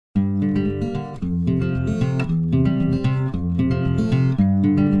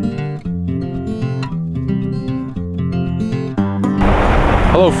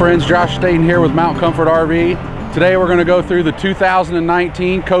Hello friends, Josh Staton here with Mount Comfort RV. Today we're going to go through the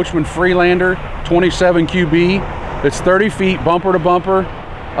 2019 Coachmen Freelander 27QB. It's 30 feet bumper to bumper.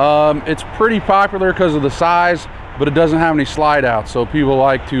 It's pretty popular because of the size, but it doesn't have any slide outs, so people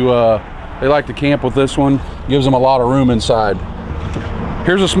like to camp with this one. Gives them a lot of room inside.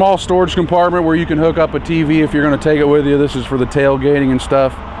 Here's a small storage compartment where you can hook up a TV if you're going to take it with you. This is for the tailgating and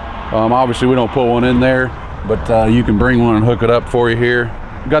stuff. Obviously we don't put one in there, but you can bring one and hook it up for you here.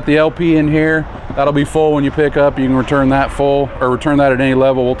 We've got the LP in here. That'll be full when you pick up. You can return that full, or return that at any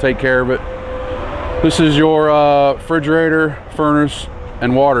level. We'll take care of it. This is your refrigerator, furnace,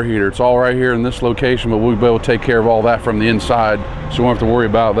 and water heater. It's all right here in this location, but we'll be able to take care of all that from the inside, so you won't have to worry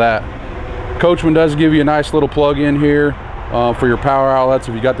about that. Coachmen does give you a nice little plug in here for your power outlets.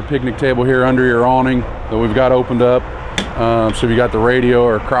 If you got the picnic table here under your awning that we've got opened up, so if you got the radio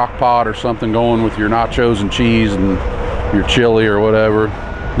or crock pot or something going with your nachos and cheese and your chili or whatever.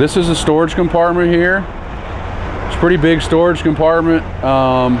 This is a storage compartment here. It's a pretty big storage compartment.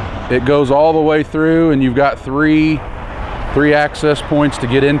 It goes all the way through, and you've got three access points to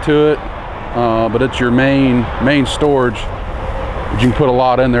get into it, but it's your main storage. You can put a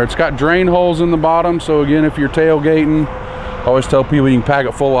lot in there. It's got drain holes in the bottom, so again, if you're tailgating, I always tell people you can pack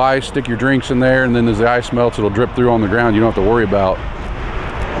it full of ice, stick your drinks in there, and then as the ice melts, it'll drip through on the ground. You don't have to worry about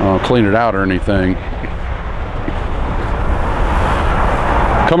clean it out or anything.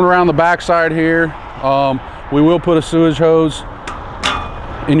 Coming around the back side here, we will put a sewage hose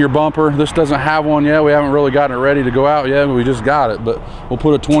in your bumper. This doesn't have one yet. We haven't really gotten it ready to go out yet, but we just got it. But we'll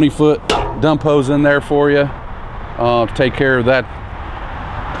put a 20-foot dump hose in there for you to take care of that.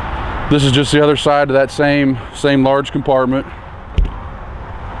 This is just the other side of that same large compartment.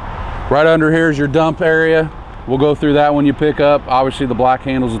 Right under here is your dump area. We'll go through that when you pick up. Obviously the black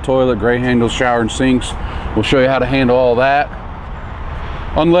handles the toilet, gray handles shower and sinks. We'll show you how to handle all that.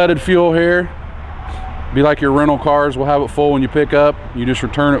 Unleaded fuel here. Be like your rental cars. We'll have it full when you pick up. You just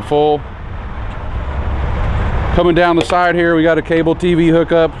return it full. Coming down the side here, we got a cable TV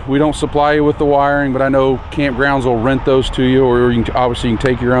hookup. We don't supply you with the wiring, but I know campgrounds will rent those to you, or you can, obviously you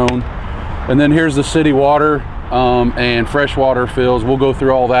can take your own. And then here's the city water and freshwater fills. We'll go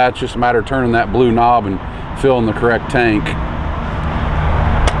through all that. It's just a matter of turning that blue knob and filling the correct tank.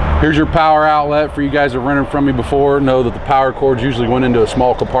 Here's your power outlet. For you guys that rented from me before, know that the power cords usually went into a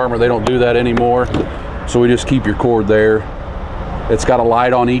small compartment. They don't do that anymore, so we just keep your cord there. It's got a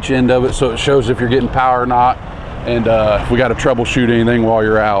light on each end of it, so it shows if you're getting power or not, and if we got to troubleshoot anything while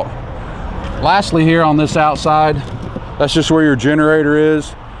you're out. Lastly, here on this outside, that's just where your generator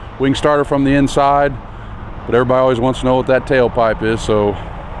is. We can start it from the inside, but everybody always wants to know what that tailpipe is, so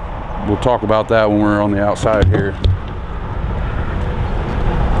we'll talk about that when we're on the outside here.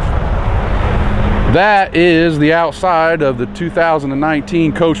 That is the outside of the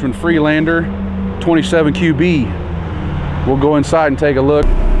 2019 Coachmen Freelander 27QB. We'll go inside and take a look.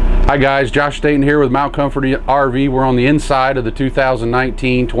 Hi guys, Josh Staton here with Mount Comfort RV. We're on the inside of the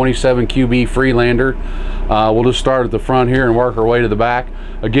 2019 27QB Freelander. We'll just start at the front here and work our way to the back.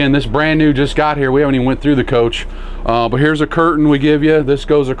 Again, this brand new just got here. We haven't even went through the coach. But here's a curtain we give you. This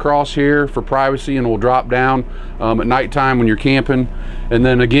goes across here for privacy and will drop down at nighttime when you're camping. And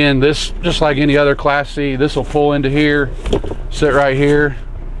then again, this, just like any other Class C, this will pull into here, sit right here.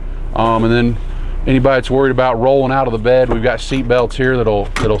 And then anybody that's worried about rolling out of the bed, we've got seat belts here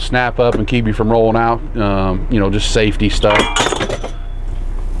that'll snap up and keep you from rolling out. You know, just safety stuff.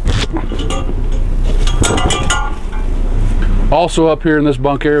 Also up here in this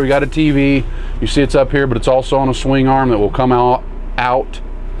bunk area, we got a TV. You see it's up here, but it's also on a swing arm that will come out.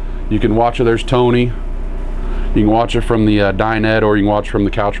 You can watch it. There's Tony. You can watch it from the dinette, or you can watch it from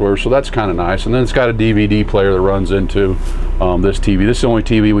the couch, wherever. So that's kind of nice. And then it's got a DVD player that runs into this TV. This is the only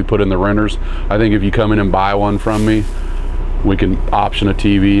TV we put in the renters. I think if you come in and buy one from me, we can option a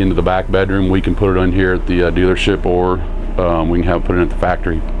TV into the back bedroom. We can put it in here at the dealership, or we can have it put in at the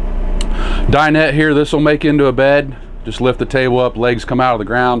factory. Dinette here, this will make into a bed. Just lift the table up, legs come out of the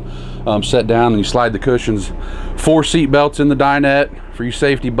ground, set down, and you slide the cushions. 4 seat belts in the dinette for you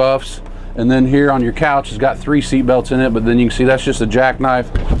safety buffs. And then here on your couch, it's got 3 seat belts in it, but then you can see that's just a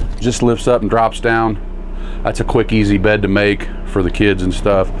jackknife. Just lifts up and drops down. That's a quick, easy bed to make for the kids and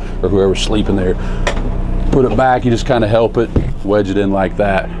stuff, or whoever's sleeping there. Put it back, you just kind of help it, wedge it in like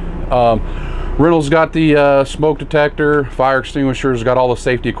that. Rental's got the smoke detector, fire extinguishers, got all the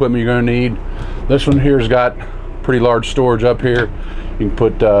safety equipment you're gonna need. This one here's got pretty large storage up here. You can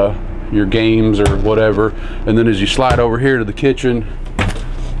put your games or whatever, and then as you slide over here to the kitchen,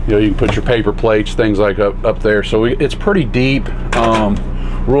 you know, you can put your paper plates, things like up there. So it's pretty deep.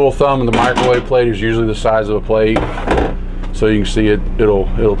 Rule of thumb, the microwave plate is usually the size of a plate. So you can see it'll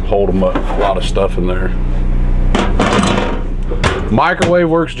hold a lot of stuff in there. Microwave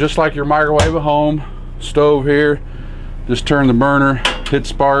works just like your microwave at home. Stove here, just turn the burner, hit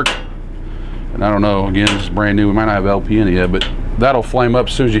spark, and I don't know, again, this is brand new, we might not have LP in it yet, but that'll flame up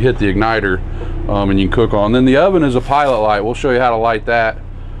as soon as you hit the igniter, and you can cook on. Then the oven is a pilot light. We'll show you how to light that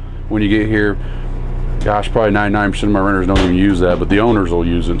when you get here. Gosh, probably 99% of my renters don't even use that, but the owners will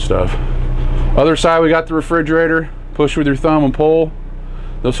use it and stuff. Other side, we got the refrigerator. Push with your thumb and pull.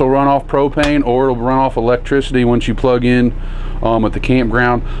 This will run off propane, or it'll run off electricity once you plug in at the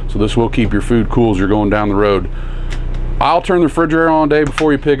campground. So this will keep your food cool as you're going down the road. I'll turn the refrigerator on day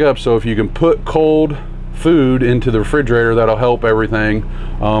before you pick up, so if you can put cold food into the refrigerator, that'll help everything.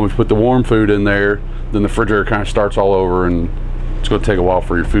 If you put the warm food in there, then the refrigerator kind of starts all over, and it's going to take a while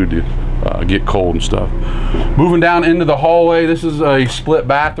for your food to get cold and stuff. Moving down into the hallway, this is a split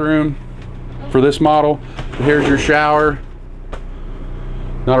bathroom for this model. Here's your shower.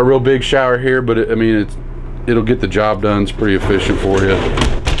 Not a real big shower here, but it'll get the job done. It's pretty efficient for you.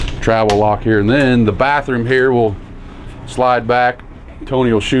 Travel lock here, and then the bathroom here will slide back.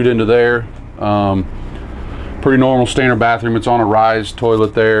 Tony will shoot into there. Pretty normal standard bathroom. It's on a rise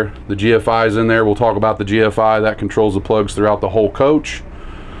toilet there. The GFI is in there. We'll talk about the GFI. That controls the plugs throughout the whole coach.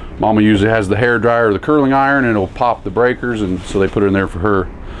 Mama usually has the hair dryer or the curling iron, and it'll pop the breakers, and so they put it in there for her.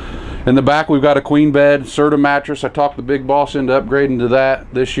 In the back, we've got a queen bed, Serta mattress. I talked the big boss into upgrading to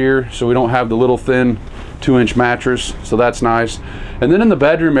that this year, so we don't have the little thin 2-inch mattress, so that's nice. And then in the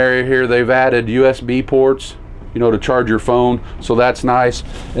bedroom area here, they've added USB ports, to charge your phone, so that's nice.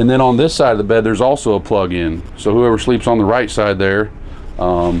 And then on this side of the bed, there's also a plug-in, so whoever sleeps on the right side there,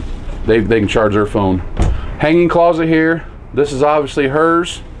 they can charge their phone. Hanging closet here. This is obviously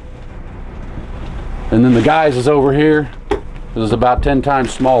hers. And then the guys is over here. This is about 10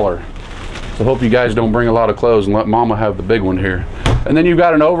 times smaller. So hope you guys don't bring a lot of clothes and let Mama have the big one here. And then you've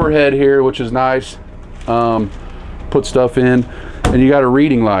got an overhead here, which is nice. Put stuff in. And you got a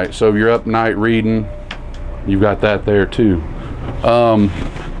reading light. So if you're up night reading, you've got that there too.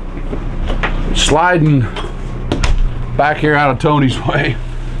 Sliding back here out of Tony's way.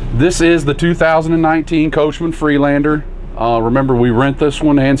 This is the 2019 Coachmen Freelander. Remember, we rent this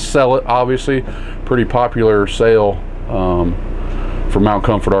one and sell it, obviously. Pretty popular sale for Mount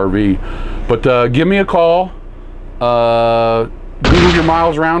Comfort RV. But give me a call. Google your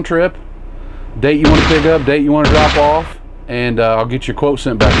miles round trip, date you want to pick up, date you want to drop off, and I'll get your quote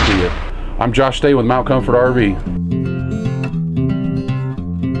sent back to you. I'm Josh Staton with Mount Comfort RV.